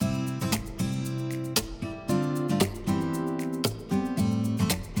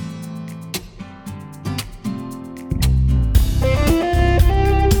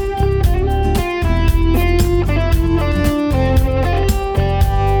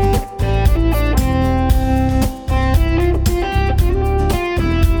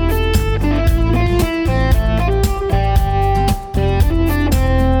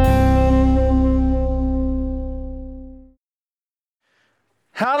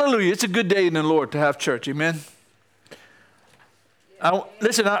Hallelujah. It's a good day in the Lord to have church. Amen.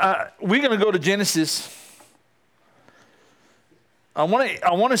 Listen, we're going to go to Genesis. I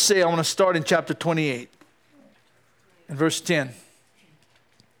want to start in chapter 28 and verse 10.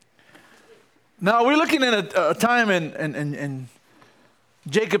 Now, we're looking at a time in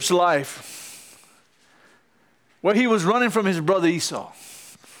Jacob's life where he was running from his brother Esau.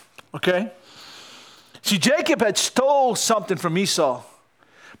 Okay? See, Jacob had stole something from Esau,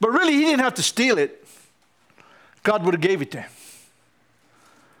 but really he didn't have to steal it. God would have gave it to him.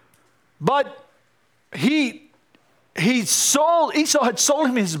 But Esau had sold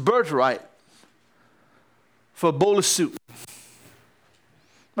him his birthright for a bowl of soup.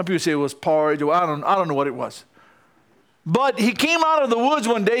 Some people say it was porridge, or I don't know what it was. But he came out of the woods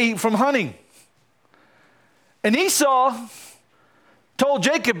one day from hunting. And Esau told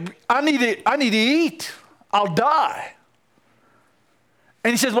Jacob, I need to eat. I'll die. And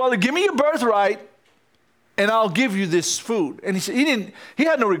he says, well, give me your birthright and I'll give you this food. And he said, he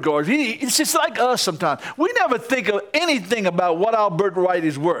had no regard. It's just like us sometimes. We never think of anything about what our birthright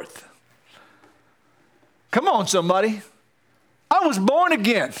is worth. Come on, somebody. I was born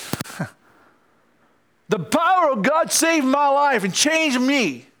again. The power of God saved my life and changed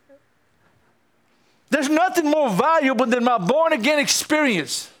me. There's nothing more valuable than my born again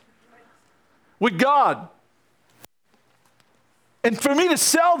experience with God. And for me to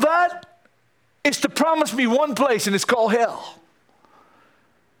sell that is to promise me one place, and it's called hell.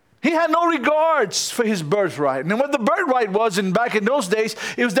 He had no regards for his birthright. And what the birthright was back in those days,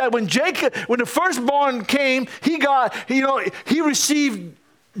 it was that when the firstborn came, he received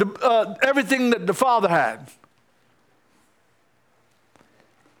everything that the father had.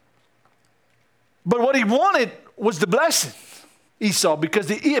 But what he wanted was the blessing, Esau, because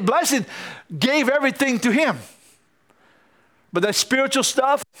the blessing gave everything to him. But that spiritual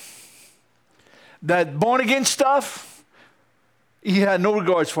stuff, that born again stuff, he had no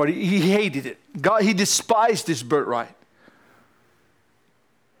regards for it. He hated it. He despised his birthright.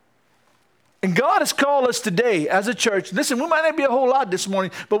 And God has called us today as a church. Listen, we might not be a whole lot this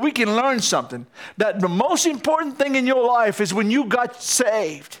morning, but we can learn something. That the most important thing in your life is when you got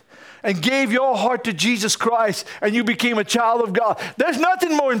saved and gave your heart to Jesus Christ and you became a child of God. There's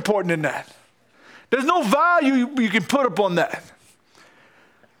nothing more important than that. There's no value you can put upon that.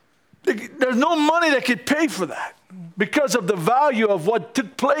 There's no money that could pay for that because of the value of what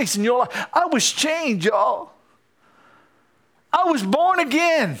took place in your life. I was changed, y'all. I was born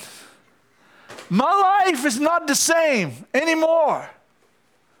again. My life is not the same anymore.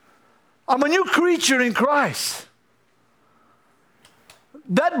 I'm a new creature in Christ.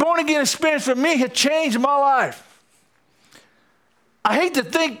 That born again experience for me had changed my life. I hate to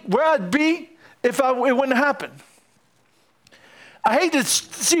think where I'd be if it wouldn't happen. I hate to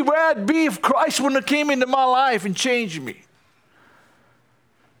see where I'd be if Christ wouldn't have came into my life and changed me.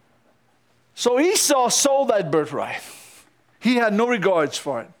 So Esau sold that birthright. He had no regards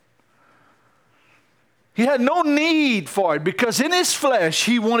for it. He had no need for it because in his flesh,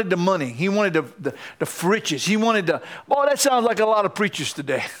 he wanted the money. He wanted the riches. He wanted that sounds like a lot of preachers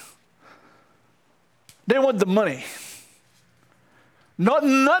today. They want the money.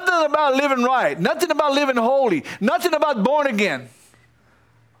 Nothing about living right. Nothing about living holy. Nothing about born again.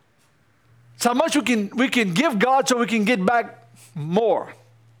 It's how much we can give God so we can get back more.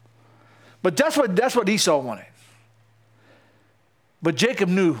 But that's what Esau wanted. But Jacob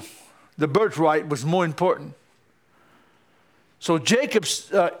knew the birthright was more important. So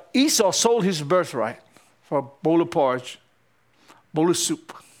Esau sold his birthright for a bowl of porridge, bowl of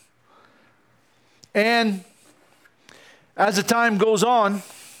soup. And as the time goes on,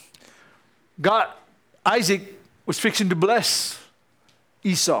 Isaac was fixing to bless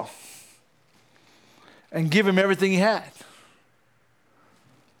Esau and give him everything he had.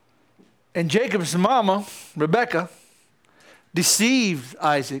 And Jacob's mama, Rebekah, deceived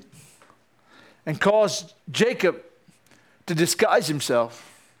Isaac and caused Jacob to disguise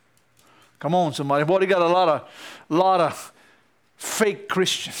himself. Come on, somebody. Boy, they got a lot of fake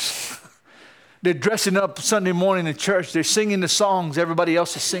Christians. They're dressing up Sunday morning in church. They're singing the songs everybody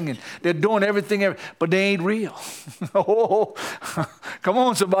else is singing. They're doing everything, but they ain't real. Oh, come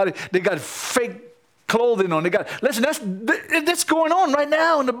on, somebody. They got fake clothing on. Listen, that's going on right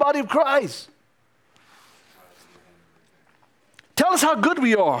now in the body of Christ. Tell us how good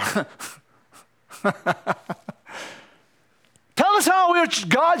we are. Tell us how we're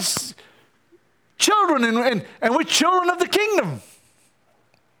God's children and we're children of the kingdom.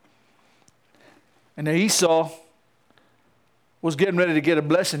 And then Esau was getting ready to get a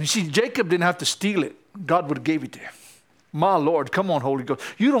blessing. You see, Jacob didn't have to steal it. God would have gave it to him. My Lord, come on, Holy Ghost.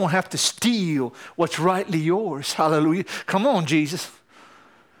 You don't have to steal what's rightly yours. Hallelujah. Come on, Jesus.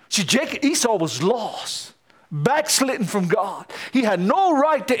 See, Esau was lost, backslidden from God. He had no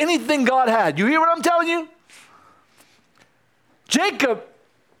right to anything God had. You hear what I'm telling you? Jacob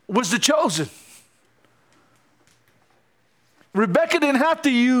was the chosen. Rebekah didn't have to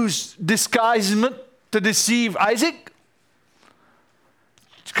use disguisement to deceive Isaac.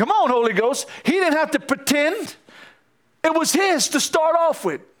 Come on, Holy Ghost. He didn't have to pretend. It was his to start off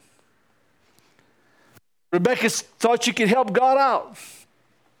with. Rebekah thought she could help God out.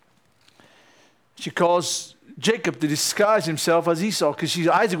 She caused Jacob to disguise himself as Esau because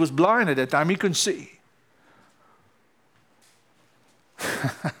Isaac was blind at that time. He couldn't see.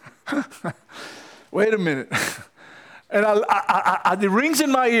 Wait a minute. And it rings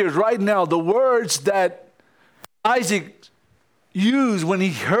in my ears right now, the words that Isaac used when he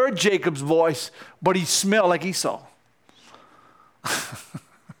heard Jacob's voice, but he smelled like Esau.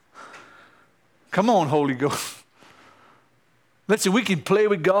 Come on, Holy Ghost. Listen, we can play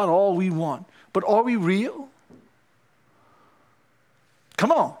with God all we want, but are we real?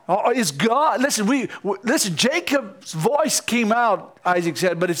 Come on. Is God, listen, Jacob's voice came out, Isaac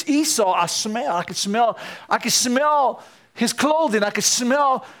said, but it's Esau I smell. I can smell his clothing. I can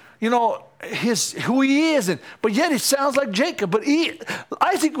smell, who he is. But yet it sounds like Jacob. But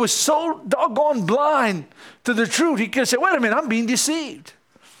Isaac was so doggone blind to the truth. He could say, wait a minute, I'm being deceived.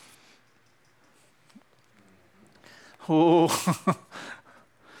 Oh.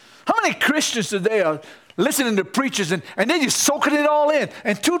 How many Christians today are listening to preachers and they're just soaking it all in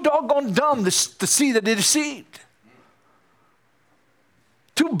and too doggone dumb to see that they're deceived?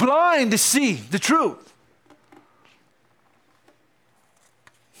 Too blind to see the truth.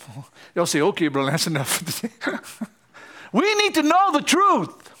 They'll say, okay, brother, that's enough. We need to know the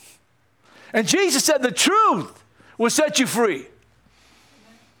truth. And Jesus said the truth will set you free.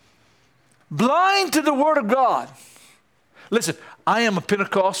 Blind to the Word of God. Listen, I am a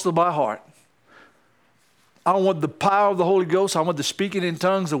Pentecostal by heart. I want the power of the Holy Ghost. I want the speaking in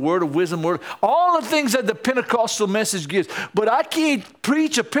tongues, the word of wisdom, all the things that the Pentecostal message gives. But I can't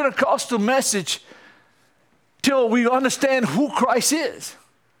preach a Pentecostal message till we understand who Christ is.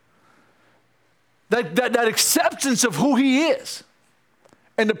 That acceptance of who he is.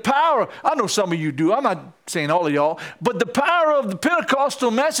 And the power, I know some of you do, I'm not saying all of y'all, but the power of the Pentecostal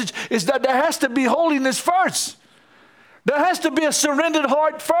message is that there has to be holiness first. There has to be a surrendered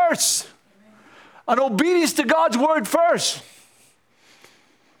heart first. An obedience to God's word first.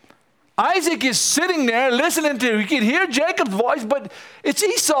 Isaac is sitting there listening to, he can hear Jacob's voice, but it's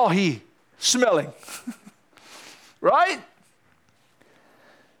Esau he smelling. Right?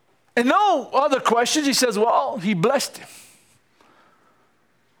 And no other questions. He says, well, he blessed him.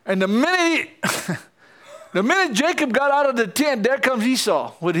 And the minute Jacob got out of the tent, there comes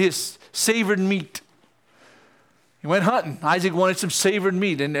Esau with his savored meat. He went hunting. Isaac wanted some savored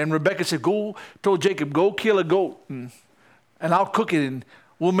meat. And Rebekah said, told Jacob, go kill a goat and I'll cook it and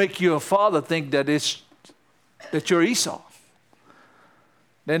we'll make your father think that you're Esau.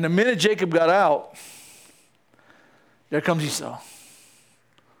 Then the minute Jacob got out, there comes Esau.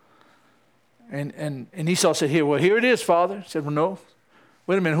 And Esau said, here it is, father. He said, well, no.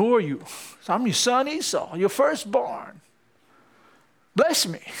 Wait a minute, who are you? So, I'm your son Esau, your firstborn. Bless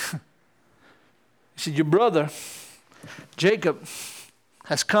me. He said, your brother Jacob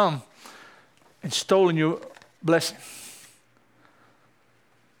has come and stolen your blessing.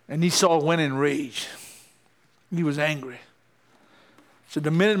 And Esau went in rage. He was angry. So the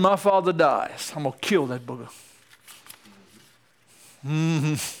minute my father dies, I'm going to kill that booger.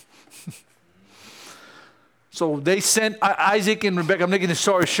 So they sent Isaac and Rebekah. I'm making the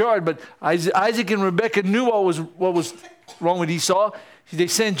story short, but Isaac and Rebekah knew what was wrong with Esau. They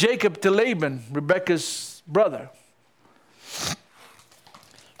sent Jacob to Laban, Rebekah's brother.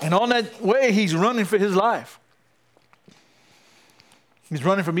 And on that way, he's running for his life. He's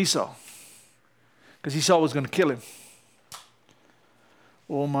running from Esau because Esau was going to kill him.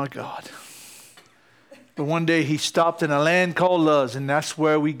 Oh, my God. But one day he stopped in a land called Luz, and that's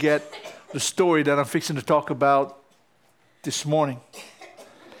where we get the story that I'm fixing to talk about this morning.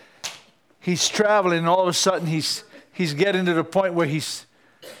 He's traveling, and all of a sudden he's getting to the point where he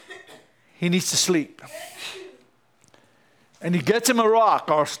needs to sleep. And he gets him a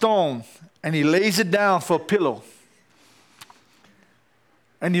rock or a stone, and he lays it down for a pillow.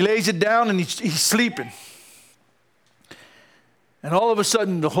 And he lays it down, and he's sleeping. And all of a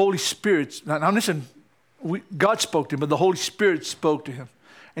sudden, the Holy Spirit, now listen, God spoke to him, but the Holy Spirit spoke to him.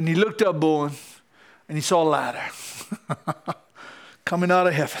 And he looked up, Bowen, and he saw a ladder coming out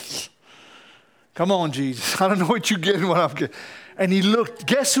of heaven. Come on, Jesus. I don't know what you're getting, what I'm getting. And he looked.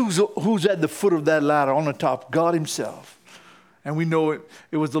 Guess who's at the foot of that ladder on the top? God himself. And we know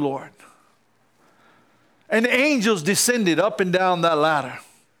it was the Lord. And the angels descended up and down that ladder.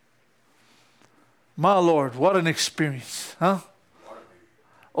 My Lord, what an experience, huh?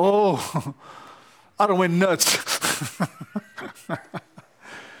 Oh, I done went nuts.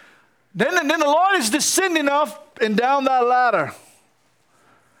 Then the Lord is descending up and down that ladder.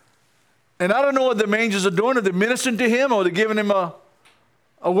 And I don't know what the angels are doing, if they're ministering to him or they're giving him a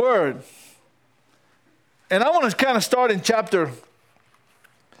word. And I want to kind of start in chapter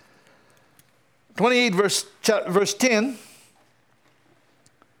 28, verse 10.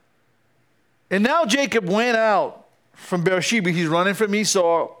 And now Jacob went out from Beersheba. He's running from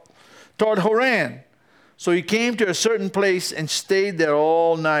Esau toward Haran. So he came to a certain place and stayed there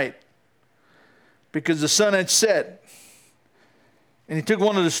all night because the sun had set. And he took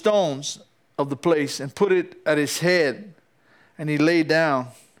one of the stones of the place and put it at his head, and he lay down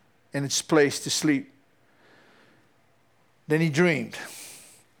in its place to sleep. Then he dreamed.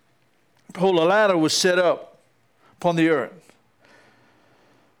 Behold, a ladder was set up upon the earth,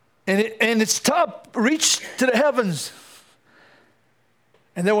 and its top reached to the heavens.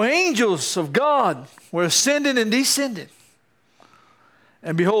 And there were angels of God were ascending and descending.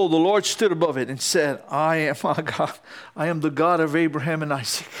 And behold, the Lord stood above it and said, I am my God. I am the God of Abraham and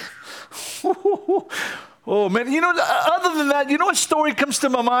Isaac. Oh, man. Other than that, you know what story comes to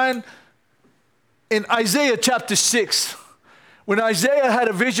my mind? In Isaiah chapter 6, when Isaiah had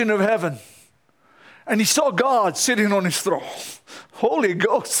a vision of heaven, and he saw God sitting on his throne. Holy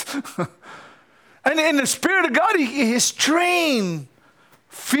Ghost. And in the Spirit of God, his train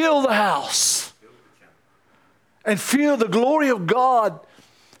filled the house. And feel the glory of God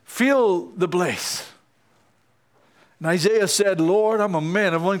fill the place. And Isaiah said, Lord, I'm a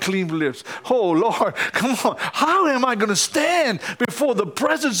man of unclean lips. Oh, Lord, come on. How am I going to stand before the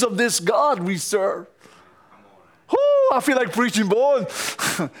presence of this God we serve? I feel like preaching, boy.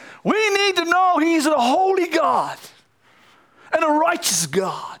 We need to know he's a holy God and a righteous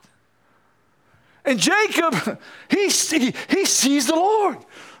God. And Jacob, he sees the Lord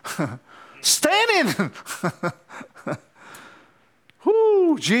standing.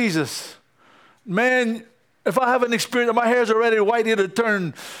 Whoo, Jesus. Man, if I have an experience, my hair's already white, it'll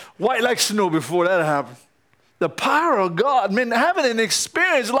turn white like snow before that happens. The power of God, man, having an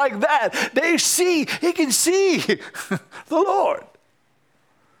experience like that, he can see the Lord.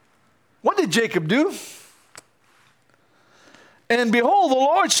 What did Jacob do? And behold, the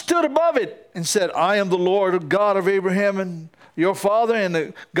Lord stood above it and said, I am the Lord, God of Abraham and your father and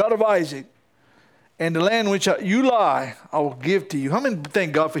the God of Isaac. And the land which you lie, I will give to you. How many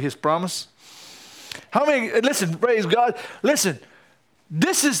thank God for his promise? How many, listen, praise God. Listen,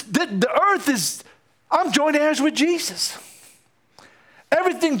 the earth is, I'm joint heirs with Jesus.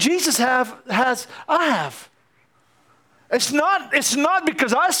 Everything Jesus has, I have. It's not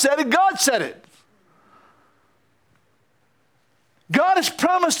because I said it, God said it. God has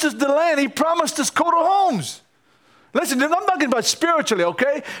promised us the land. He promised us Coda homes. Listen, I'm talking about spiritually,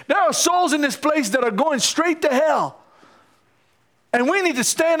 okay? There are souls in this place that are going straight to hell. And we need to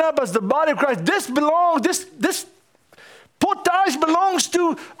stand up as the body of Christ. This potage belongs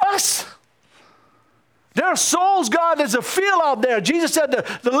to us. There are souls, God, there's a field out there. Jesus said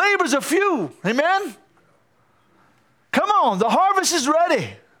the laborers are few. Amen? Come on, the harvest is ready.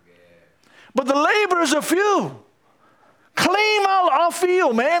 But the laborers are few. Claim our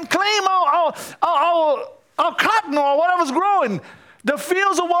field, man. Claim our cotton or whatever's growing. The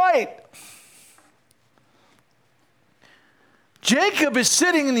fields are white. Jacob is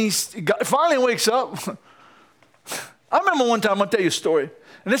sitting and he finally wakes up. I remember one time, I'm going to tell you a story.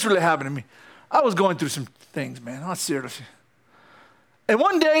 And this really happened to me. I was going through some things, man. Not seriously. And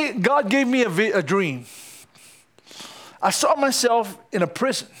one day, God gave me a dream. I saw myself in a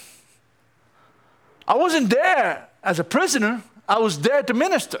prison. I wasn't there as a prisoner. I was there to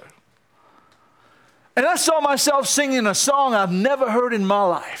minister. And I saw myself singing a song I've never heard in my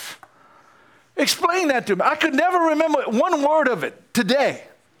life. Explain that to me. I could never remember one word of it today.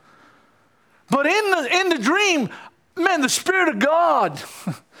 But in the dream, man, the Spirit of God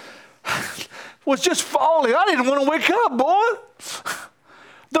was just falling. I didn't want to wake up, boy.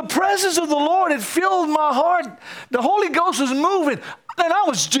 The presence of the Lord had filled my heart. The Holy Ghost was moving. And I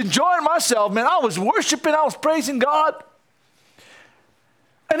was enjoying myself, man. I was worshiping. I was praising God.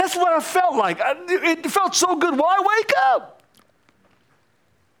 And that's what I felt like. It felt so good. Why wake up?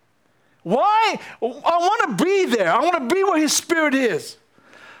 Why? I want to be there. I want to be where His Spirit is.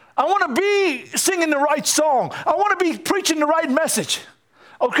 I want to be singing the right song. I want to be preaching the right message.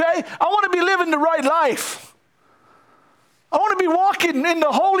 Okay? I want to be living the right life. I want to be walking in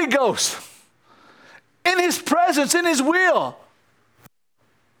the Holy Ghost, in His presence, in His will.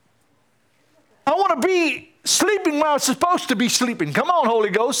 I want to be sleeping where I'm supposed to be sleeping. Come on, Holy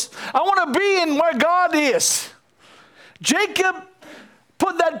Ghost. I want to be in where God is. Jacob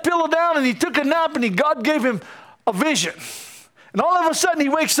put that pillow down and he took a nap, and God gave him a vision. And all of a sudden he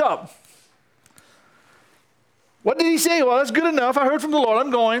wakes up. What did he say? Well, that's good enough. I heard from the Lord. I'm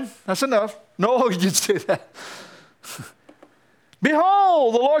going. That's enough. No, he didn't say that.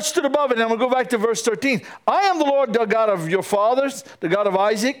 Behold, the Lord stood above it. And I'm going to go back to verse 13. I am the Lord, the God of your fathers, the God of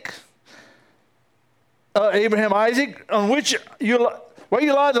Isaac, Abraham, Isaac, on which where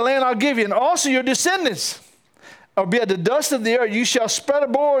you lie in the land I'll give you, and also your descendants. I'll be at the dust of the earth. You shall spread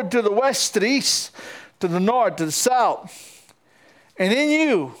abroad to the west, to the east, to the north, to the south. And in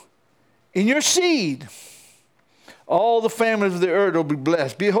you, in your seed, all the families of the earth will be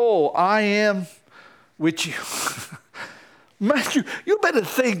blessed. Behold, I am with you. Man, you better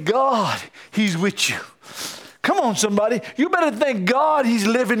thank God He's with you. Come on, somebody. You better thank God He's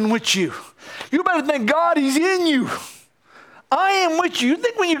living with you. You better thank God He's in you. I am with you. You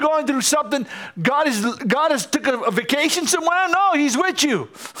think when you're going through something, God has took a vacation somewhere? No, He's with you.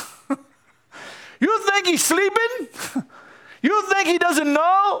 You think He's sleeping? You think He doesn't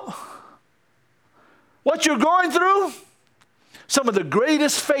know what you're going through? Some of the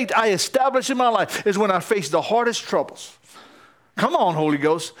greatest faith I established in my life is when I faced the hardest troubles. Come on, Holy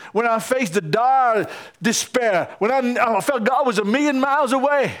Ghost. When I faced the dire despair, when I felt God was 1,000,000 miles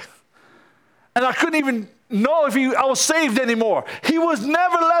away, and I couldn't even know if I was saved anymore. He was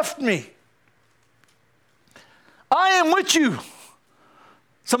never left me. I am with you.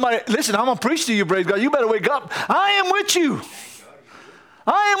 Somebody, listen, I'm going to preach to you, praise God. You better wake up. I am with you.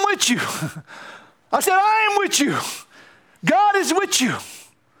 I am with you. I said, I am with you. God is with you.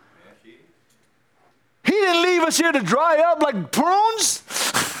 He didn't leave us here to dry up like prunes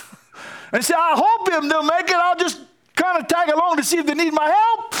and say, I hope they'll make it. I'll just kind of tag along to see if they need my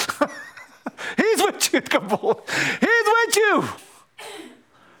help. He's with you. Come on. He's with you.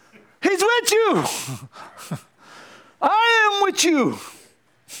 He's with you. I am with you.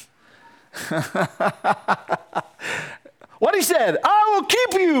 What he said, I will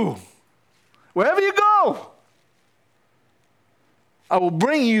keep you wherever you go. I will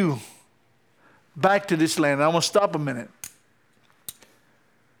bring you back to this land. I'm going to stop a minute.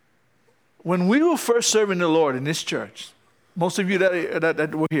 When we were first serving the Lord in this church, most of you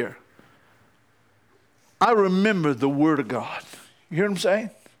that were here, I remember the Word of God. You hear what I'm saying?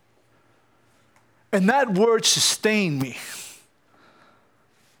 And that word sustained me.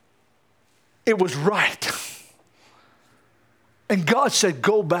 It was right. And God said,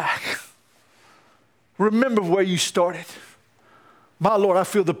 go back. Remember where you started. My Lord, I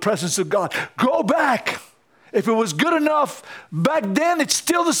feel the presence of God. Go back. If it was good enough back then, it's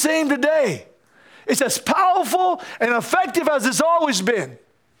still the same today. It's as powerful and effective as it's always been.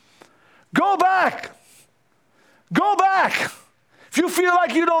 Go back. Go back. If you feel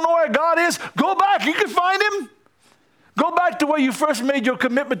like you don't know where God is, go back. You can find Him. Go back to where you first made your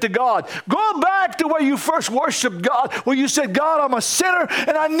commitment to God. Go back to where you first worshiped God, where you said, God, I'm a sinner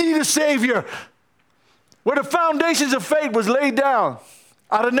and I need a Savior. Where the foundations of faith was laid down.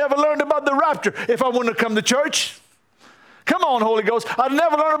 I'd have never learned about the rapture if I wouldn't have come to church. Come on, Holy Ghost. I'd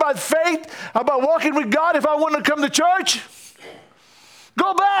never learned about faith, about walking with God if I wouldn't have come to church.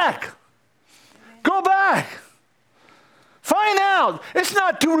 Go back. Go back. Find out. It's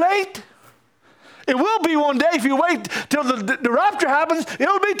not too late. It will be one day if you wait till the rapture happens.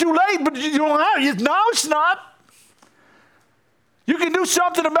 It'll be too late, but you don't have it. No, it's not. You can do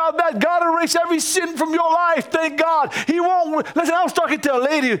something about that. God will erase every sin from your life. Thank God. He won't. Listen, I was talking to a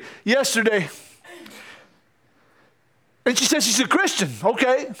lady yesterday. And she said she's a Christian.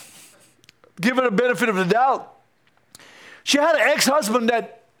 Okay. Give her the benefit of the doubt. She had an ex-husband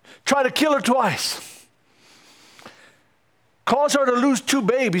that tried to kill her twice. Caused her to lose 2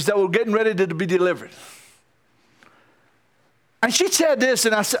 babies that were getting ready to be delivered. And she said this,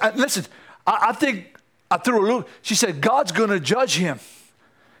 and I said, listen, I think I threw a loop. She said, God's going to judge him.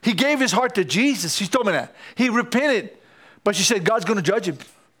 He gave his heart to Jesus. She told me that. He repented. But she said, God's going to judge him.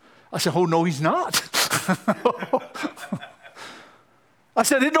 I said, oh, no, he's not. I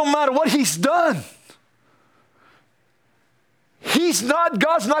said, it don't matter what he's done.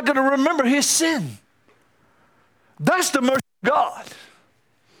 God's not going to remember his sin. That's the mercy of God.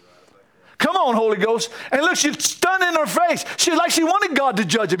 Come on, Holy Ghost. And look, she's stunned in her face. She's like she wanted God to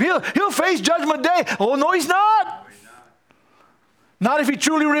judge him. He'll face judgment day. Oh, no, he's not. Not if he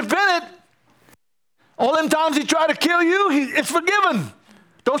truly repented. All them times he tried to kill you, it's forgiven.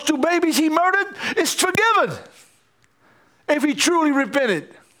 Those 2 babies he murdered is forgiven if he truly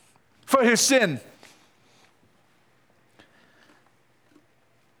repented for his sin.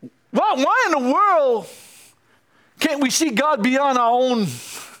 Why in the world can't we see God beyond our own?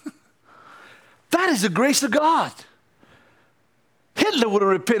 That is the grace of God. Hitler would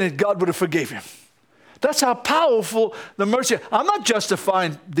have repented, God would have forgiven him. That's how powerful the mercy. I'm not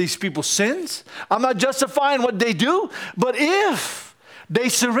justifying these people's sins. I'm not justifying what they do. But if they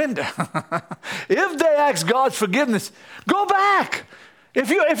surrender, if they ask God's forgiveness, go back. If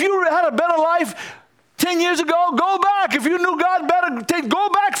you had a better life 10 years ago, go back. If you knew God better, go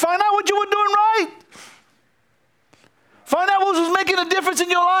back. Find out what you were doing right. Find out what was making a difference in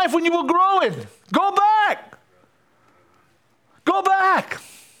your life when you were growing. Go back. Go back.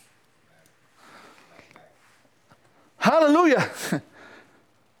 Hallelujah.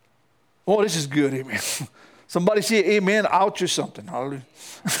 Oh, this is good. Amen. Somebody say amen, ouch or something. Hallelujah.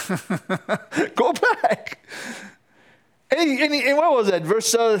 Go back. And what was that?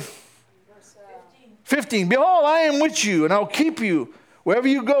 Verse 15. Behold, I am with you, and I'll keep you wherever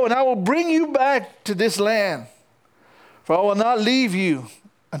you go, and I will bring you back to this land. For I will not leave you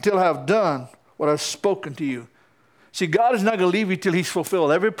until I have done what I've spoken to you. See, God is not going to leave you till he's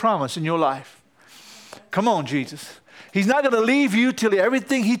fulfilled every promise in your life. Come on, Jesus. He's not going to leave you till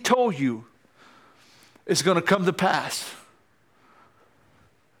everything he told you is going to come to pass.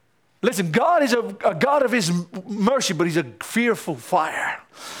 Listen, God is a God of his mercy, but he's a fearful fire,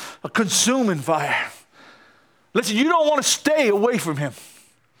 a consuming fire. Listen, you don't want to stay away from him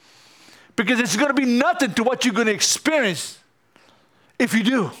because it's going to be nothing to what you're going to experience if you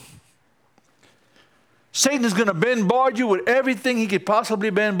do. Satan is going to bombard you with everything he could possibly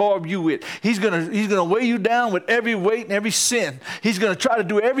bombard you with. He's going to weigh you down with every weight and every sin. He's going to try to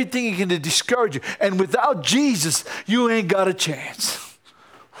do everything he can to discourage you. And without Jesus, you ain't got a chance.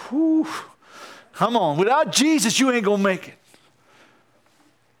 Whew. Come on. Without Jesus, you ain't going to make it.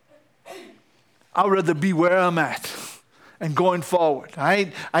 I'd rather be where I'm at and going forward.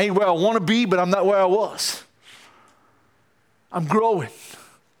 I ain't where I want to be, but I'm not where I was. I'm growing.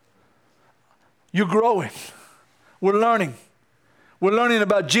 You're growing. We're learning. We're learning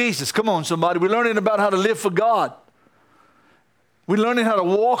about Jesus. Come on, somebody. We're learning about how to live for God. We're learning how to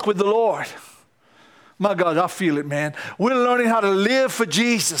walk with the Lord. My God, I feel it, man. We're learning how to live for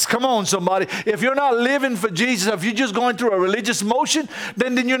Jesus. Come on, somebody. If you're not living for Jesus, if you're just going through a religious motion,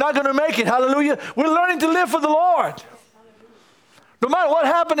 then you're not going to make it. Hallelujah. We're learning to live for the Lord. No matter what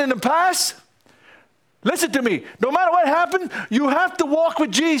happened in the past, listen to me. No matter what happened, you have to walk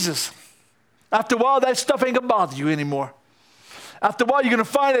with Jesus. After a while, that stuff ain't going to bother you anymore. After a while, you're going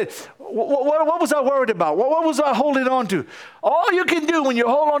to find it. What was I worried about? What was I holding on to? All you can do when you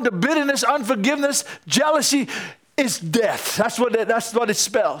hold on to bitterness, unforgiveness, jealousy is death. That's what it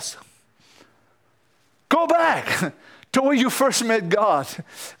spells. Go back to where you first met God.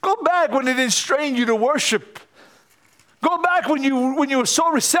 Go back when it didn't strain you to worship. Go back when you were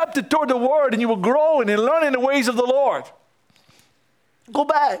so receptive toward the Word and you were growing and learning the ways of the Lord. Go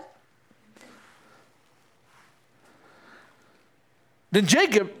back. Then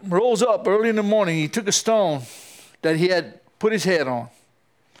Jacob rose up early in the morning. He took a stone that he had put his head on,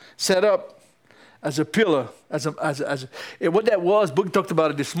 set up as a pillar, what that was. Book talked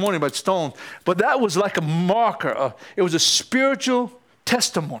about it this morning about stone, but that was like a marker. It was a spiritual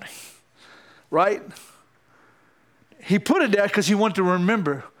testimony, right? He put it there because he wanted to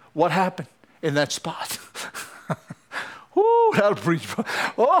remember what happened in that spot. Woo, that'll preach.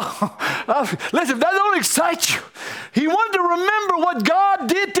 Oh, listen, if that don't excite you, he wanted to remember what God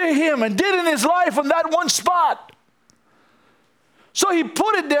did to him and did in his life on that one spot. So he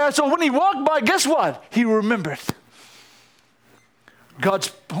put it there so when he walked by, guess what? He remembered.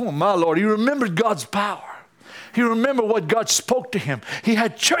 Oh my Lord, he remembered God's power. He remembered what God spoke to him. He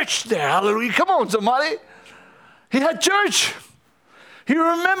had church there. Hallelujah. Come on, somebody. He had church. He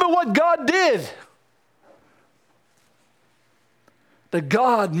remembered what God did. That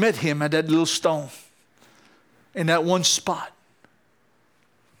God met him at that little stone in that one spot.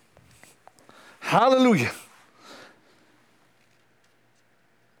 Hallelujah.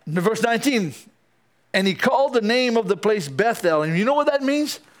 In verse 19, and he called the name of the place Bethel. And you know what that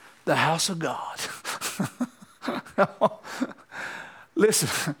means? The house of God.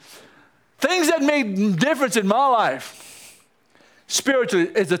 Listen, things that made difference in my life spiritually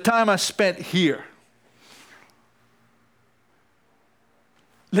is the time I spent here.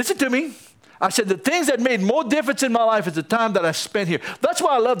 Listen to me. I said the things that made more difference in my life is the time that I spent here. That's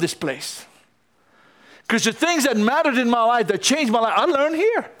why I love this place. Because the things that mattered in my life, that changed my life, I learned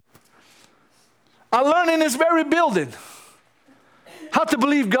here. I learned in this very building. how to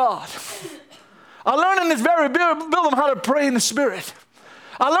believe God. I learned in this very building how to pray in the Spirit.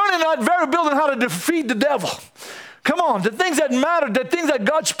 I learned in that very building how to defeat the devil. Come on, the things that mattered, the things that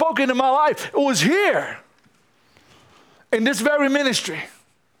God spoke into my life, it was here in this very ministry.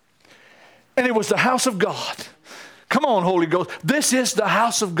 And it was the house of God. Come on, Holy Ghost. This is the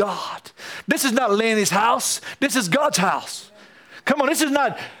house of God. This is not Lanny's house. This is God's house. Come on, this is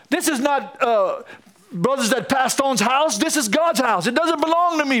not brothers that passed on's house. This is God's house. It doesn't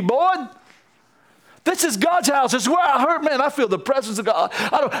belong to me, boy. This is God's house. It's where I heard, man, I feel the presence of God.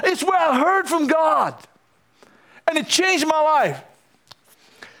 It's where I heard from God. And it changed my life.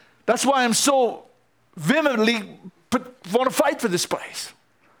 That's why I'm so vehemently want to fight for this place.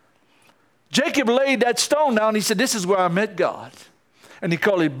 Jacob laid that stone down. He said, this is where I met God. And he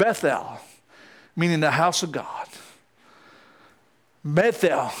called it Bethel, meaning the house of God.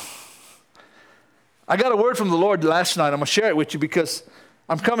 Bethel. I got a word from the Lord last night. I'm going to share it with you because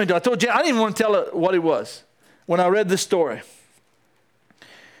I told you, I didn't even want to tell her what it was when I read this story.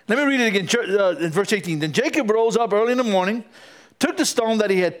 Let me read it again, in verse 18. Then Jacob rose up early in the morning, took the stone that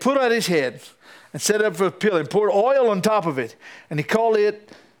he had put at his head, and set it up for a pillar, and poured oil on top of it. And he called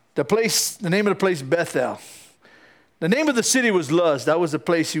it the name of the place, Bethel. The name of the city was Luz. That was the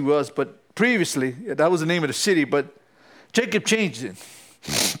place he was, but previously, that was the name of the city, but Jacob changed it.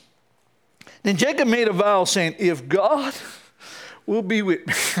 Then Jacob made a vow saying, if God will be with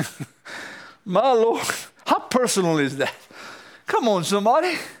me, my Lord, how personal is that? Come on,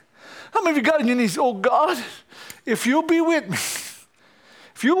 somebody. How many of you got in your knees? Oh, God, if you'll be with me,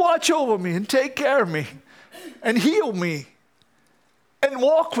 if you watch over me and take care of me and heal me and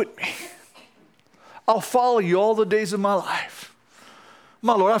walk with me, I'll follow you all the days of my life.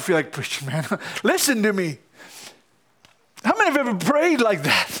 My Lord, I feel like preaching, man. Listen to me. How many have ever prayed like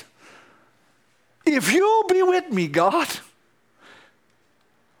that? If you'll be with me, God,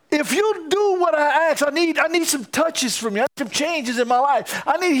 if you do what I ask, I need some touches from you. I need some changes in my life.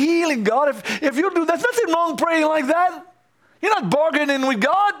 I need healing, God. If you do, there's nothing wrong praying like that. You're not bargaining with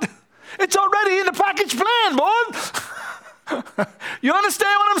God. It's already in the package plan, boy. You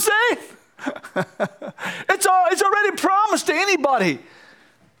understand what I'm saying? It's already promised to anybody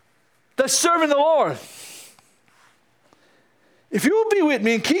that's serving the Lord. If you will be with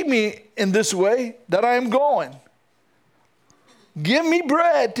me and keep me in this way that I am going, give me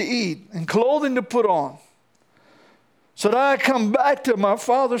bread to eat and clothing to put on, so that I come back to my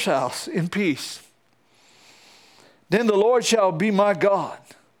father's house in peace. Then the Lord shall be my God.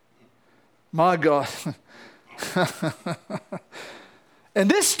 My God.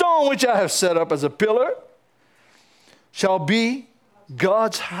 And this stone which I have set up as a pillar shall be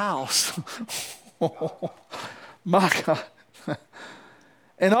God's house. My God.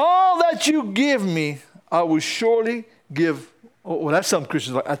 And all that you give me, I will surely give. Oh, well, that's some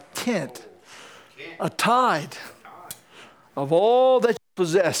Christians like a tenth, a tithe of all that you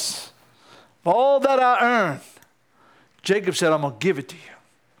possess, of all that I earn. Jacob said, I'm going to give it to you.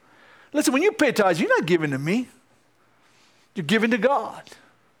 Listen, when you pay tithes, you're not giving to me. You're giving to God.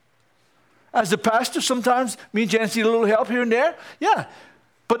 As the pastor, sometimes me and Janice need a little help here and there. Yeah.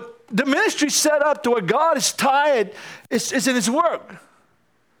 But the ministry's set up to where God is tied. It's in his work.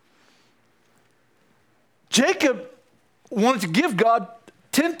 Jacob wanted to give God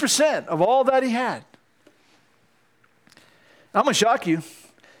 10% of all that he had. I'm going to shock you.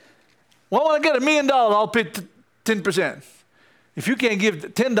 Well, when I get $1 million, I'll pay 10%. If you can't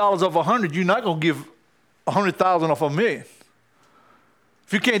give $10 off 100, you're not going to give 100,000 off $1 million.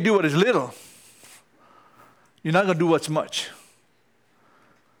 If you can't do what is little, you're not going to do what's much.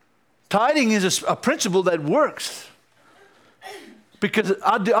 Tithing is a principle that works. Because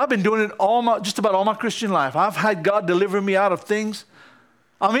I've been doing it just about all my Christian life. I've had God deliver me out of things.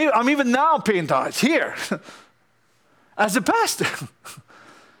 I'm even now paying tithes here as a pastor.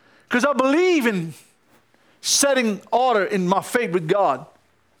 Because I believe in setting order in my faith with God.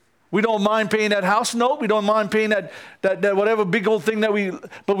 We don't mind paying that house note. We don't mind paying that whatever big old thing that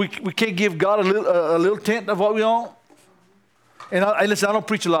but we can't give God a little tenth of what we own. And listen, I don't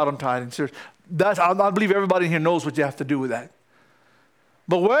preach a lot on tithing. Seriously. I believe everybody in here knows what you have to do with that.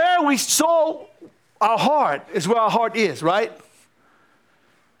 But where we sow our heart is where our heart is, right?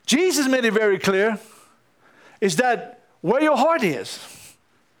 Jesus made it very clear, is that where your heart is.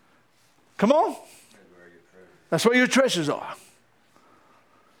 Come on. That's where your treasures are.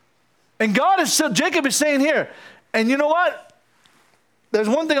 And Jacob is saying here, and you know what? There's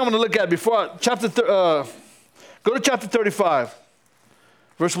one thing I'm going to look at before go to chapter 35,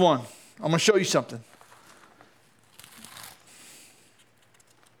 verse 1. I'm going to show you something.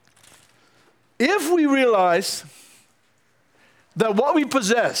 If we realize that what we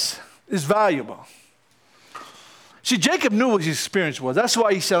possess is valuable. See, Jacob knew what his experience was. That's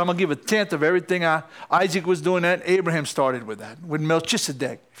why he said, I'm going to give a tenth of everything. Isaac was doing that. Abraham started with that, with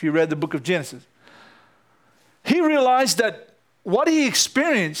Melchizedek, if you read the book of Genesis. He realized that what he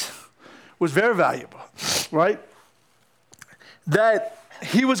experienced was very valuable, right? That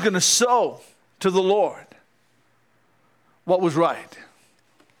he was going to sow to the Lord what was right.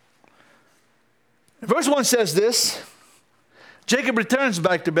 Verse 1 says this. Jacob returns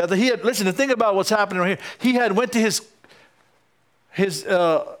back to Bethel. Listen, the thing about what's happening right here, he had went to his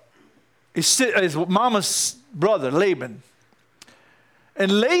mama's brother, Laban.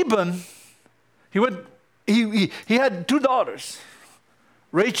 And Laban, he had 2 daughters,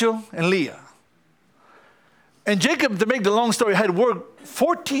 Rachel and Leah. And Jacob, to make the long story, had worked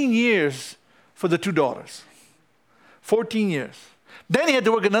 14 years for the 2 daughters. 14 years. Then he had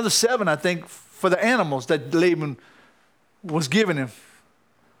to work another 7, I think, for the animals that Laban was giving him.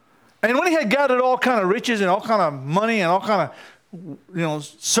 And when he had gathered all kind of riches and all kind of money and all kind of,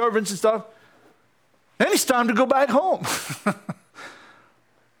 servants and stuff, then it's time to go back home.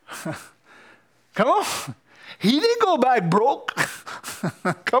 Come on. He didn't go back broke.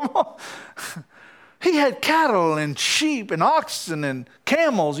 Come on. He had cattle and sheep and oxen and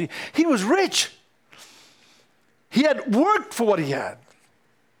camels. He was rich. He had worked for what he had.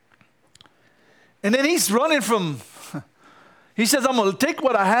 And then he's running from, he says, I'm going to take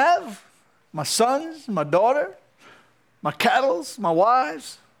what I have, my sons, my daughter, my cattle, my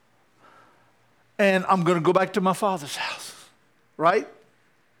wives, and I'm going to go back to my father's house, right?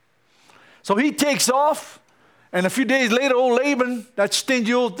 So he takes off, and a few days later, old Laban, that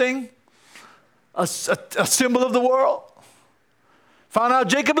stingy old thing, a symbol of the world, found out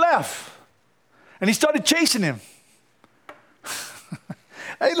Jacob left, and he started chasing him.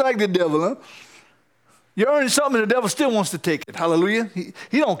 Ain't like the devil, huh? You're earning something, and the devil still wants to take it. Hallelujah.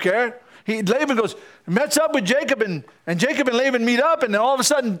 He don't care. Laban goes, meets up with Jacob, and Jacob and Laban meet up, and then all of a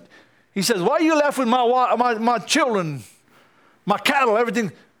sudden, he says, why are you left with my children, my cattle,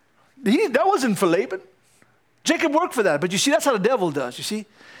 everything? That wasn't for Laban. Jacob worked for that, but you see, that's how the devil does, you see.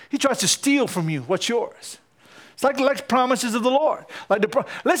 He tries to steal from you what's yours. It's like promises of the Lord.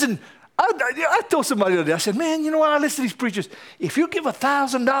 Listen, I told somebody the other day, I said, man, you know what, I listen to these preachers. If you give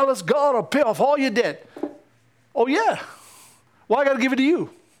 $1,000, God will pay off all your debt. Oh, yeah. Why I got to give it to you?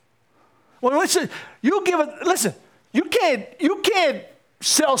 Well, listen, you can't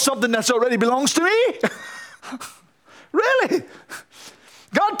sell something that's already belongs to me. Really?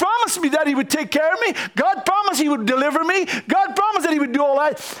 God promised me that he would take care of me. God promised he would deliver me. God promised that he would do all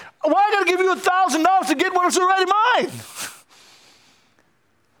that. Why I got to give you $1,000 to get what's already mine?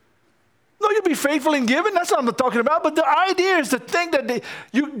 No, you be faithful in giving. That's what I'm talking about. But the idea is to think that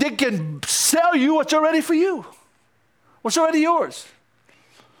they can sell you what's already for you. What's already yours.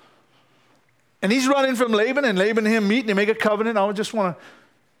 And he's running from Laban, and Laban and him meet, and they make a covenant.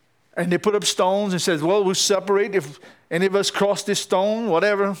 And they put up stones and says, well, we'll separate if any of us cross this stone,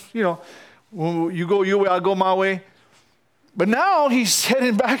 whatever. You go your way, I'll go my way. But now he's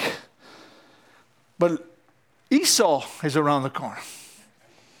heading back. But Esau is around the corner.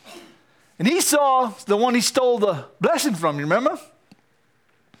 And Esau, the one he stole the blessing from, you remember?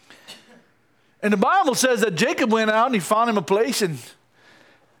 And the Bible says that Jacob went out and he found him a place, and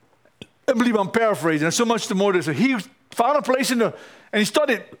I believe I'm paraphrasing. There's so much more to this. So he found a place and he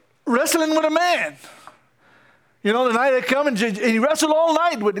started wrestling with a man. The night they come, and he wrestled all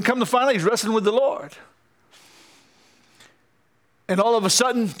night, and come to find out he's wrestling with the Lord. And all of a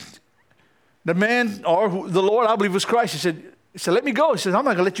sudden, the man, or the Lord, I believe was Christ, he said, let me go. He said, I'm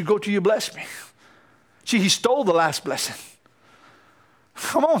not going to let you go till you bless me. See, he stole the last blessing.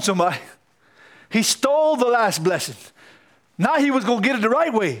 Come on, somebody. He stole the last blessing. Now he was going to get it the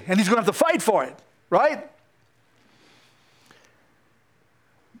right way, and he's going to have to fight for it, right?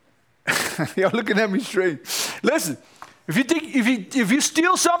 Y'all looking at me strange. Listen, if you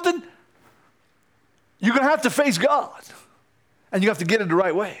steal something, you're going to have to face God, and you have to get it the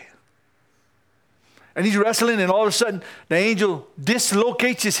right way. And he's wrestling, and all of a sudden, the angel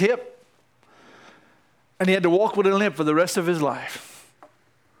dislocates his hip, and he had to walk with a limp for the rest of his life.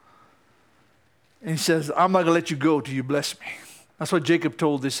 And he says, I'm not going to let you go till you bless me. That's what Jacob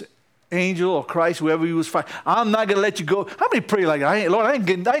told this angel or Christ, whoever he was fighting. I'm not going to let you go. How many pray like that? Lord, I ain't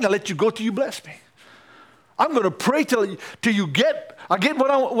going to let you go till you bless me. I'm going to pray till you get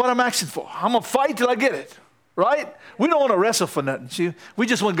what I'm asking for. I'm going to fight till I get it. Right? We don't want to wrestle for nothing. See? We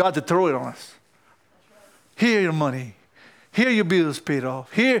just want God to throw it on us. Here your money. Here your bills paid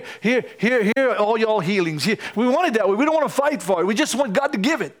off. Here all your healings. Here. We want it that way. We don't want to fight for it. We just want God to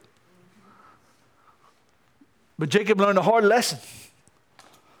give it. But Jacob learned a hard lesson.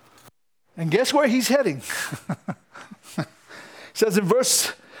 And guess where he's heading? It says in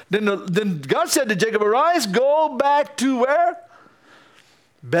verse, then God said to Jacob, arise, go back to where?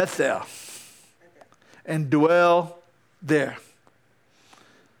 Bethel. And dwell there.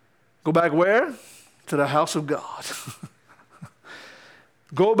 Go back where? To the house of God.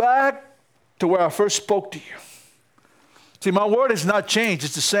 Go back to where I first spoke to you. See, my word has not changed.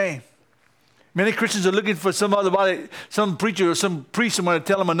 It's the same. Many Christians are looking for some preacher or some priest someone to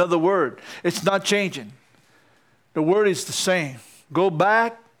tell them another word. It's not changing. The word is the same. Go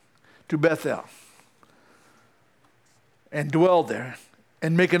back to Bethel and dwell there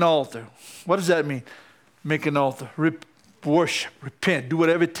and make an altar. What does that mean? Make an altar. Worship, repent, do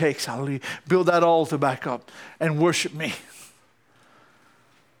whatever it takes. Hallelujah. Build that altar back up and worship me.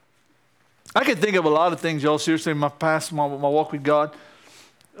 I can think of a lot of things, y'all, seriously, in my past, my walk with God.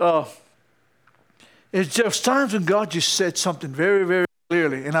 It's just times when God just said something very, very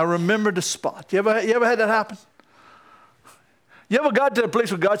clearly, and I remember the spot. You ever had that happen? You ever got to a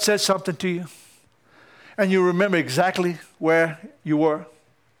place where God said something to you, and you remember exactly where you were?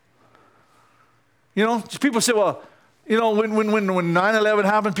 You know, people say, well, you know, when 9/11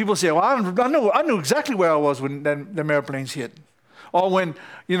 happened, people say, well, I knew exactly where I was when them airplanes hit. Or when,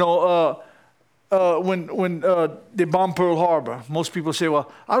 you know, when they bombed Pearl Harbor, most people say, well,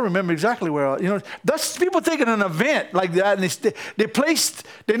 I remember exactly where, you know, that's people taking an event like that, and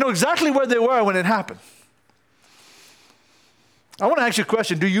they know exactly where they were when it happened. I want to ask you a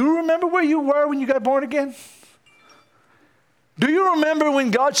question. Do you remember where you were when you got born again? Do you remember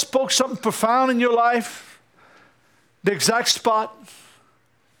when God spoke something profound in your life? The exact spot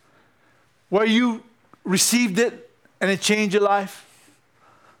where you received it and it changed your life?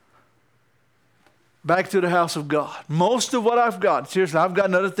 Back to the house of God. Most of what I've got, seriously, I've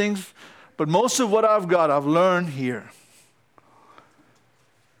gotten other things, but most of what I've got, I've learned here.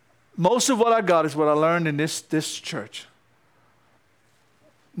 Most of what I got is what I learned in this church.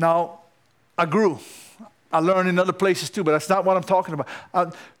 Now, I grew. I learned in other places too, but that's not what I'm talking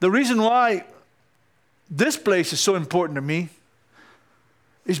about. The reason why this place is so important to me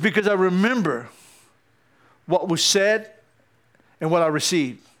is because I remember what was said and what I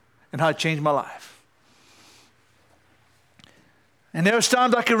received and how it changed my life. And there's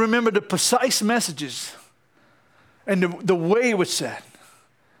times I can remember the precise messages and the way it was said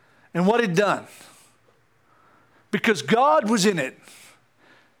and what it done. Because God was in it.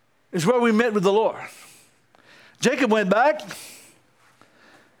 It's where we met with the Lord. Jacob went back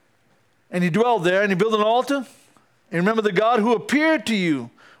and he dwelled there and he built an altar. And remember the God who appeared to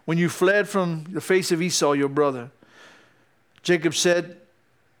you when you fled from the face of Esau, your brother. Jacob said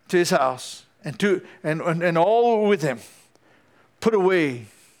to his house and all with him, put away,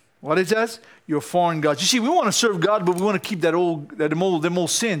 what it says? Your foreign gods. You see, we want to serve God, but we want to keep them old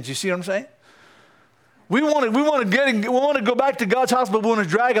sins. You see what I'm saying? We want to go back to God's house, but we want to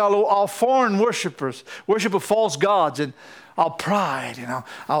drag our foreign worshipers, worship of false gods, and our pride and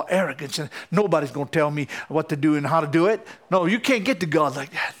our arrogance. And nobody's going to tell me what to do and how to do it. No, you can't get to God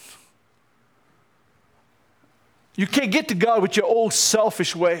like that. You can't get to God with your old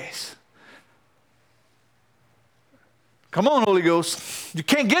selfish ways. Come on, Holy Ghost. You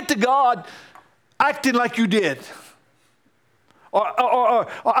can't get to God acting like you did or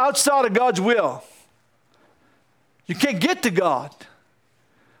outside of God's will. You can't get to God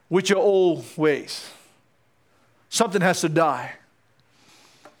with your old ways. Something has to die.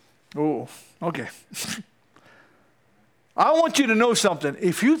 Oh, okay. I want you to know something.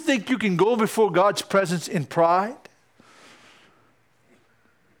 If you think you can go before God's presence in pride,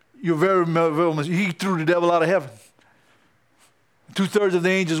 you're very, he threw the devil out of heaven. 2/3 of the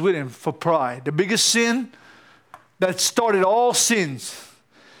angels with him for pride. The biggest sin that started all sins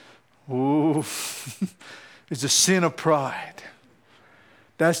is the sin of pride.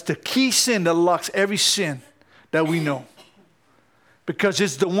 That's the key sin that locks every sin that we know. Because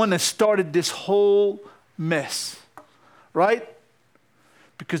it's the one that started this whole mess. Right?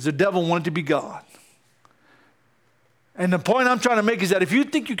 Because the devil wanted to be God. And the point I'm trying to make is that if you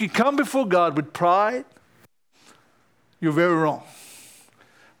think you can come before God with pride, you're very wrong.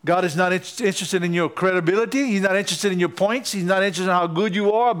 God is not interested in your credibility. He's not interested in your points. He's not interested in how good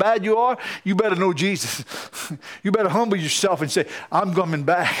you are, bad you are. You better know Jesus. You better humble yourself and say, I'm coming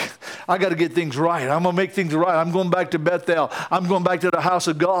back. I got to get things right. I'm going to make things right. I'm going back to Bethel. I'm going back to the house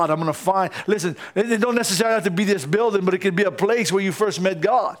of God. I'm going to find, listen, it don't necessarily have to be this building, but it could be a place where you first met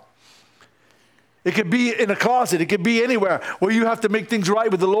God. It could be in a closet. It could be anywhere where you have to make things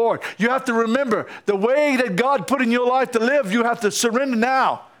right with the Lord. You have to remember the way that God put in your life to live, you have to surrender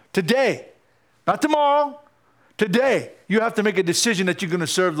now, today. Not tomorrow, Today, you have to make a decision that you're going to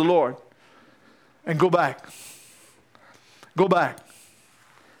serve the Lord. And go back. Go back.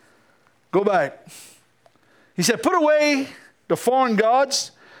 Go back. He said, put away the foreign gods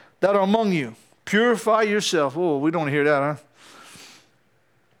that are among you. Purify yourself. Oh, we don't hear that, huh?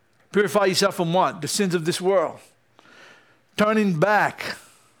 Purify yourself from what? The sins of this world. Turning back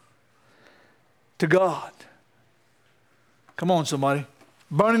to God. Come on, somebody.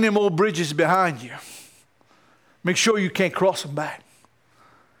 Burning them old bridges behind you. Make sure you can't cross them back.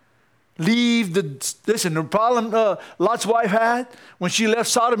 Listen, the problem Lot's wife had when she left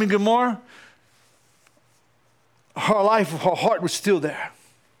Sodom and Gomorrah, her heart was still there.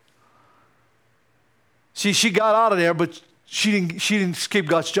 See, she got out of there, but she didn't escape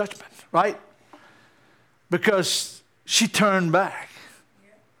God's judgment, right? Because she turned back.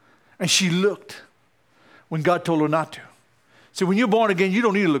 And she looked when God told her not to. See, when you're born again, you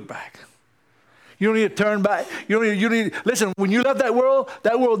don't need to look back. You don't need to turn back. Listen, when you left that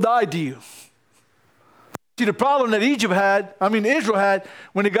world died to you. See, the problem that Israel had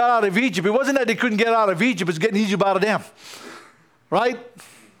when they got out of Egypt, it wasn't that they couldn't get out of Egypt, it was getting Egypt out of them. Right?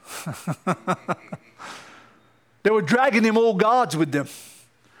 They were dragging them old gods with them.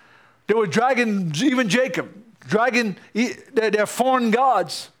 They were dragging, even Jacob, dragging their foreign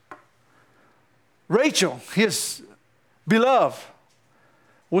gods. Rachel, his beloved,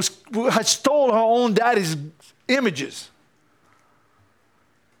 had stolen her own daddy's images.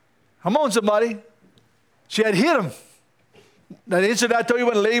 Come on, somebody. She had hit him. That incident I told you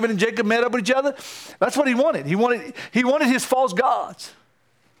when Laban and Jacob met up with each other, that's what he wanted. He wanted his false gods.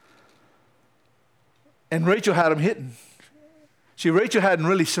 And Rachel had him hidden. See, Rachel hadn't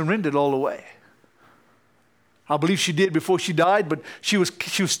really surrendered all the way. I believe she did before she died, but she was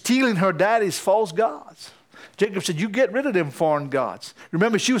stealing her daddy's false gods. Jacob said, you get rid of them foreign gods.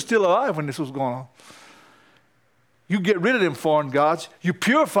 Remember, she was still alive when this was going on. You get rid of them foreign gods. You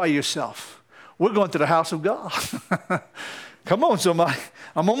purify yourself. We're going to the house of God. Come on, somebody.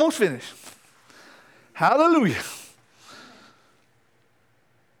 I'm almost finished. Hallelujah.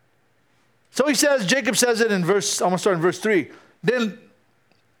 So he says, Jacob says it in I'm going to start in verse 3. Then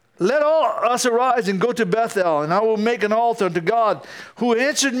let all us arise and go to Bethel, and I will make an altar to God who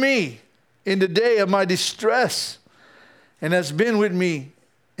answered me in the day of my distress and has been with me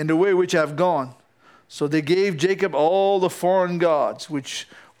in the way which I have gone. So they gave Jacob all the foreign gods which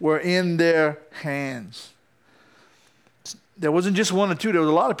were in their hands. There wasn't just one or two. There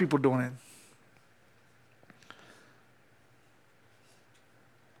was a lot of people doing it.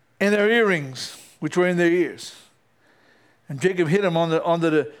 And their earrings, which were in their ears. And Jacob hid them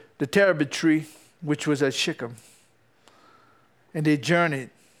under the terebinth tree, which was at Shechem. And they journeyed.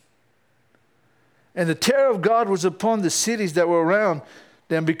 And the terror of God was upon the cities that were around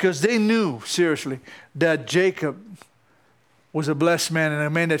them, because they knew, seriously, that Jacob was a blessed man and a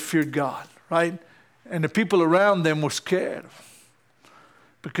man that feared God, right? And the people around them were scared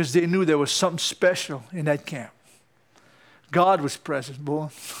because they knew there was something special in that camp. God was present, boy.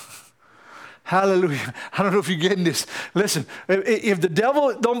 Hallelujah. I don't know if you're getting this. Listen, if the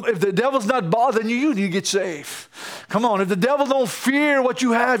devil's not bothering you, you need to get saved. Come on, if the devil don't fear what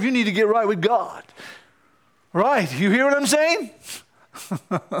you have, you need to get right with God. Right? You hear what I'm saying?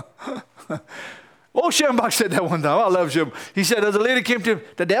 Old Schembach said that one time. I love Schembach. He said, as a lady came to him,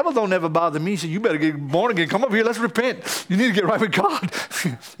 the devil don't ever bother me. He said, you better get born again. Come up here, let's repent. You need to get right with God.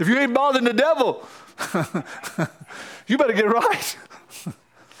 If you ain't bothering the devil, you better get right.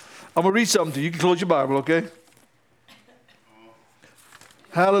 I'm going to read something to you. You can close your Bible, okay?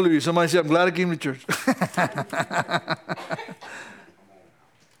 Hallelujah. Somebody say, I'm glad I came to church.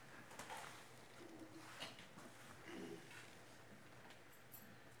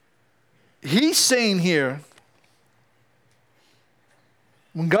 He's saying here,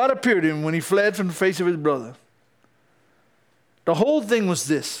 when God appeared to him, when he fled from the face of his brother, the whole thing was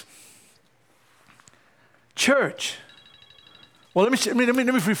this. Church. Well, let me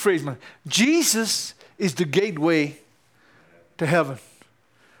rephrase my. Jesus is the gateway to heaven.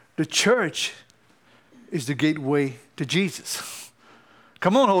 The church is the gateway to Jesus.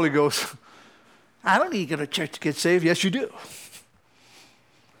 Come on, Holy Ghost. I don't need to go to church to get saved. Yes, you do.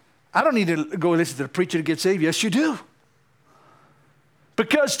 I don't need to go listen to the preacher to get saved. Yes, you do.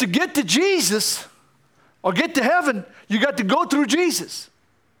 Because to get to Jesus or get to heaven, you got to go through Jesus.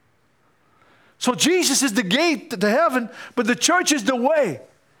 So Jesus is the gate to heaven, but the church is the way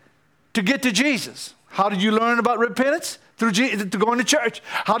to get to Jesus. How did you learn about repentance? Through going to church.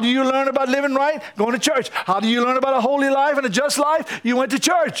 How do you learn about living right? Going to church. How do you learn about a holy life and a just life? You went to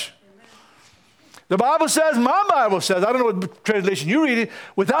church. The Bible says, I don't know what translation you read it,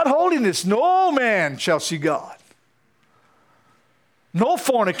 without holiness, no man shall see God. no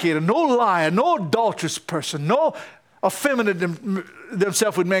fornicator, no liar, no adulterous person, no effeminate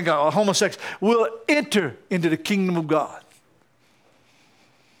themselves with mankind, or homosexual, will enter into the kingdom of God.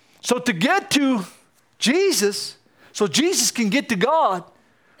 So to get to Jesus, so Jesus can get to God,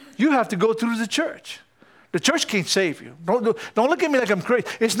 you have to go through the church. The church can't save you. Don't look at me like I'm crazy.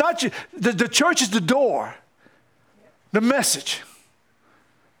 It's not you. The church is the door, the message.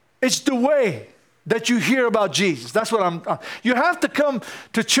 It's the way that you hear about Jesus. That's what you have to come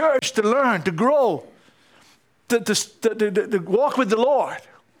to church to learn, to grow, to walk with the Lord.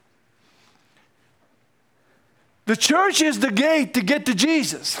 The church is the gate to get to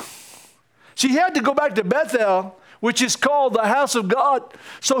Jesus. She had to go back to Bethel, which is called the house of God,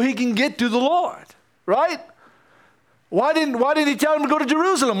 so he can get to the Lord. Right? Why didn't he tell him to go to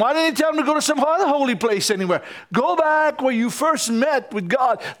Jerusalem? Why didn't he tell him to go to some other holy place anywhere? Go back where you first met with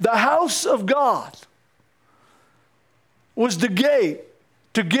God. The house of God was the gate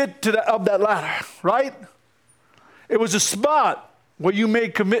to get to up that ladder, right? It was a spot where you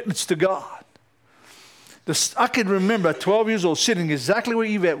made commitments to God. I can remember at 12 years old sitting exactly where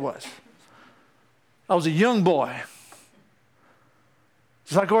Yvette was. I was a young boy.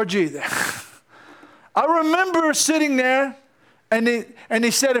 Just like RG there. I remember sitting there, and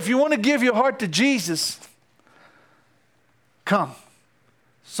they said, if you want to give your heart to Jesus, come.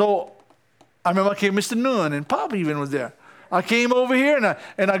 So I remember I came, Mr. Nguyen, and Papa even was there. I came over here,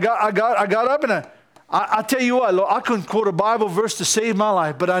 and I got up, and I tell you what, Lord, I couldn't quote a Bible verse to save my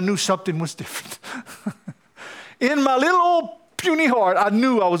life, but I knew something was different. In my little old puny heart, I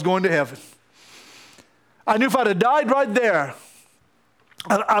knew I was going to heaven. I knew if I'd have died right there,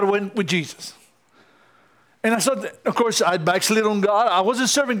 I'd have went with Jesus. And I thought, of course, I'd backslid on God. I wasn't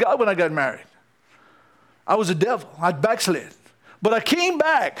serving God when I got married. I was a devil. I'd backslid. But I came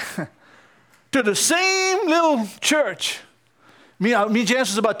back to the same little church. Me and Janice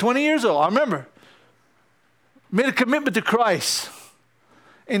was about 20 years old. I remember. Made a commitment to Christ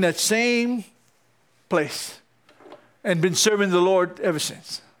in that same place. And been serving the Lord ever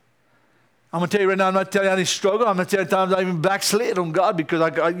since. I'm going to tell you right now, I'm not telling you any struggle. I'm not telling you times I even backslid on God, because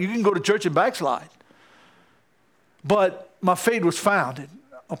you can go to church and backslide. But my faith was founded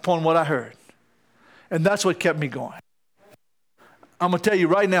upon what I heard. And that's what kept me going. I'm going to tell you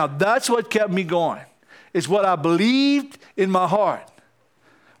right now, that's what kept me going. It's what I believed in my heart.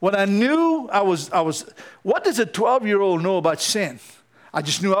 When I knew I was, what does a 12-year-old know about sin? I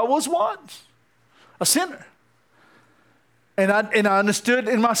just knew I was once a sinner. And I understood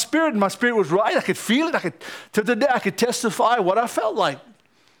in my spirit, and my spirit was right. I could feel it. To the day I could testify what I felt like.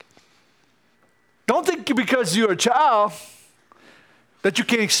 Don't think because you're a child that you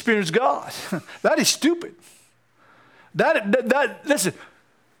can't experience God. That is stupid. Listen,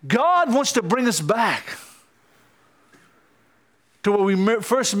 God wants to bring us back to where we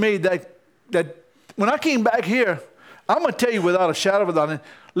first made that. When I came back here, I'm going to tell you without a shadow of a doubt,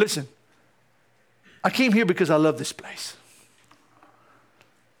 listen, I came here because I love this place.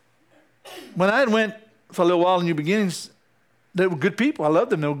 When I went for a little while in New Beginnings, they were good people. I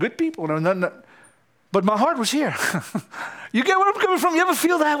loved them. They were good people. But my heart was here. You get where I'm coming from? You ever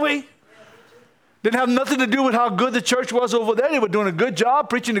feel that way? Didn't have nothing to do with how good the church was over there. They were doing a good job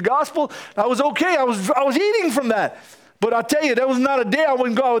preaching the gospel. I was okay. I was eating from that. But I tell you, there was not a day I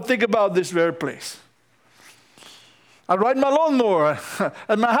wouldn't go. I would think about this very place. I'd ride my lawnmower.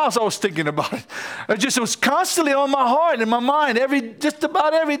 At my house, I was thinking about it. It was constantly on my heart and my mind, just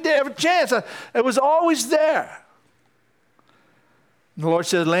about every day, every chance. It was always there. And the Lord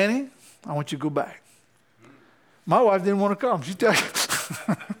said, Lanny, I want you to go back. My wife didn't want to come. She tell you.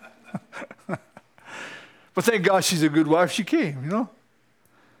 But thank God she's a good wife. She came, you know.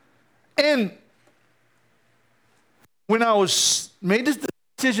 And when I made this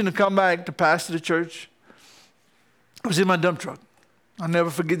decision to come back to pastor the church, I was in my dump truck. I'll never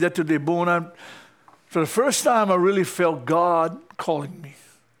forget that today. But for the first time, I really felt God calling me.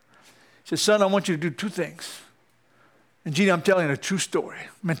 He said, son, I want you to do two things. And Jeannie, I'm telling you a true story.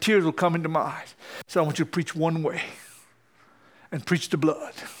 My tears will come into my eyes. So I want you to preach one way and preach the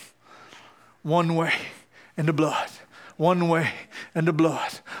blood. One way and the blood. One way and the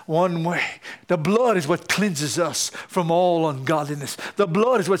blood. One way. The blood is what cleanses us from all ungodliness. The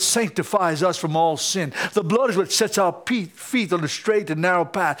blood is what sanctifies us from all sin. The blood is what sets our feet on the straight and narrow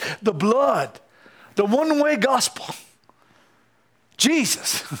path. The blood. The one-way gospel.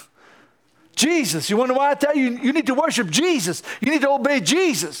 Jesus. Jesus. You wonder why I tell you, you need to worship Jesus. You need to obey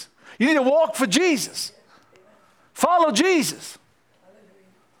Jesus. You need to walk for Jesus. Follow Jesus.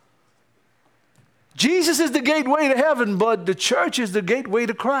 Jesus is the gateway to heaven, but the church is the gateway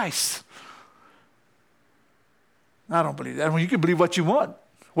to Christ. I don't believe that. I mean, you can believe what you want.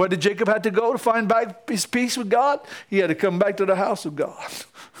 Where did Jacob have to go to find back his peace with God? He had to come back to the house of God.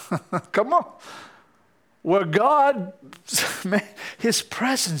 Come on. Where God, man, his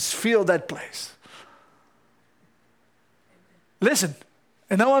presence filled that place. Listen,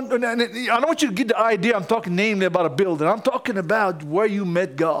 and I don't want you to get the idea I'm talking namely about a building. I'm talking about where you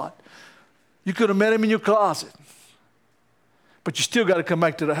met God. You could have met him in your closet. But you still got to come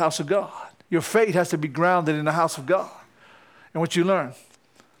back to the house of God. Your faith has to be grounded in the house of God. And what you learn.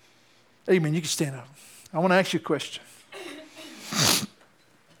 Amen. You can stand up. I want to ask you a question.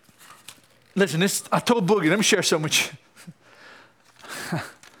 Listen, I told Boogie, let me share something with you.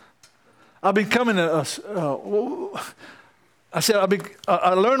 I've been coming to us. I said,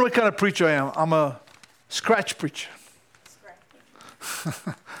 I learned what kind of preacher I am. I'm a scratch preacher.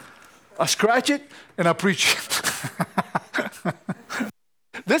 I scratch it and I preach it.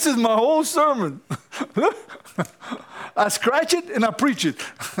 This is my whole sermon. I scratch it and I preach it.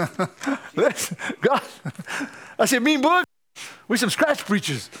 God, I said, me and Boog, we're some scratch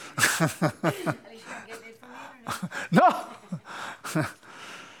preachers. No.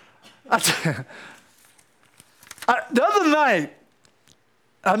 The other night,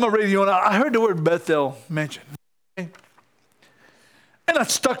 I'm on radio and I heard the word Bethel mentioned. And it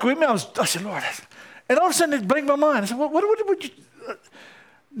stuck with me. I said, Lord. And all of a sudden it blinked my mind. I said, what would you...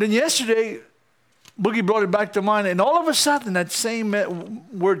 Then yesterday, Boogie brought it back to mind, and all of a sudden that same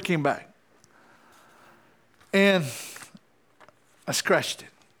word came back. And I scratched it.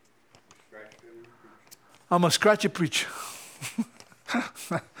 I'm a scratchy preacher.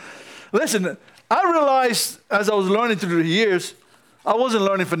 Listen, I realized as I was learning through the years, I wasn't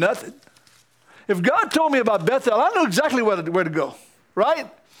learning for nothing. If God told me about Bethel, I knew exactly where to go, right?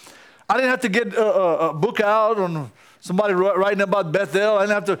 I didn't have to get a book out on somebody writing about Bethel. I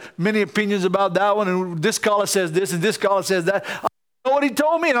didn't have many opinions about that one. And this scholar says this and this scholar says that. I know what he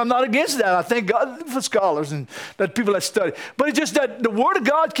told me, and I'm not against that. I thank God for scholars and that people that study. But it's just that the Word of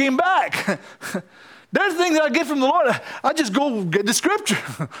God came back. There's things that I get from the Lord. I just go get the Scripture,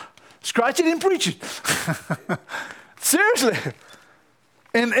 scratch it and preach it. Seriously.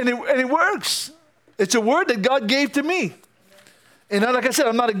 And it works. It's a word that God gave to me. And like I said,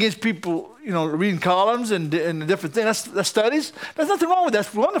 I'm not against people, reading columns and different things. That's studies. There's nothing wrong with that.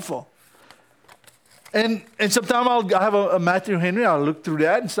 That's wonderful. And sometimes I have a Matthew Henry. I'll look through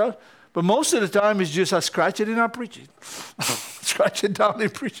that and stuff. But most of the time, it's just I scratch it and I preach it. Scratch it down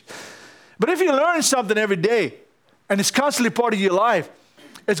and preach it. But if you learn something every day, and it's constantly part of your life,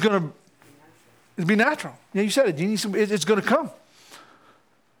 it's going to be natural. Yeah, you said it. It's going to come.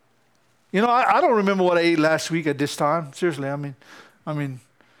 I don't remember what I ate last week at this time. Seriously, I mean,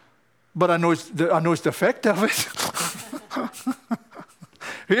 but I know it's the effect of it.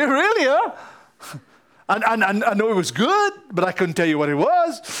 Yeah, really, huh? I know it was good, but I couldn't tell you what it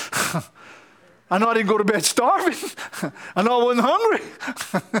was. I know I didn't go to bed starving. I know I wasn't hungry.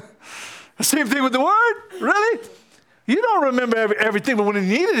 The same thing with the word, really. You don't remember everything, but when you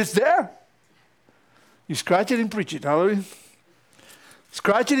need it, it's there. You scratch it and preach it. Hallelujah.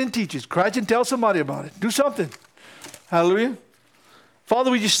 Scratch it and teach it. Scratch it and tell somebody about it. Do something. Hallelujah.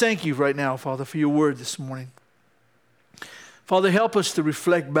 Father, we just thank you right now, Father, for your word this morning. Father, help us to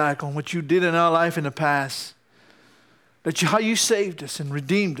reflect back on what you did in our life in the past. How you saved us and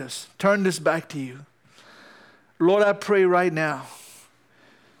redeemed us, turned us back to you. Lord, I pray right now,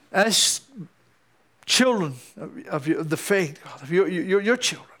 as children of the faith, God, of your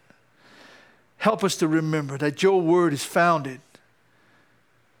children, help us to remember that your word is founded.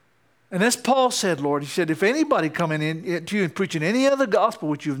 And as Paul said, Lord, he said, if anybody coming in to you and preaching any other gospel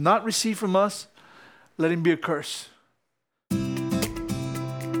which you have not received from us, let him be accursed.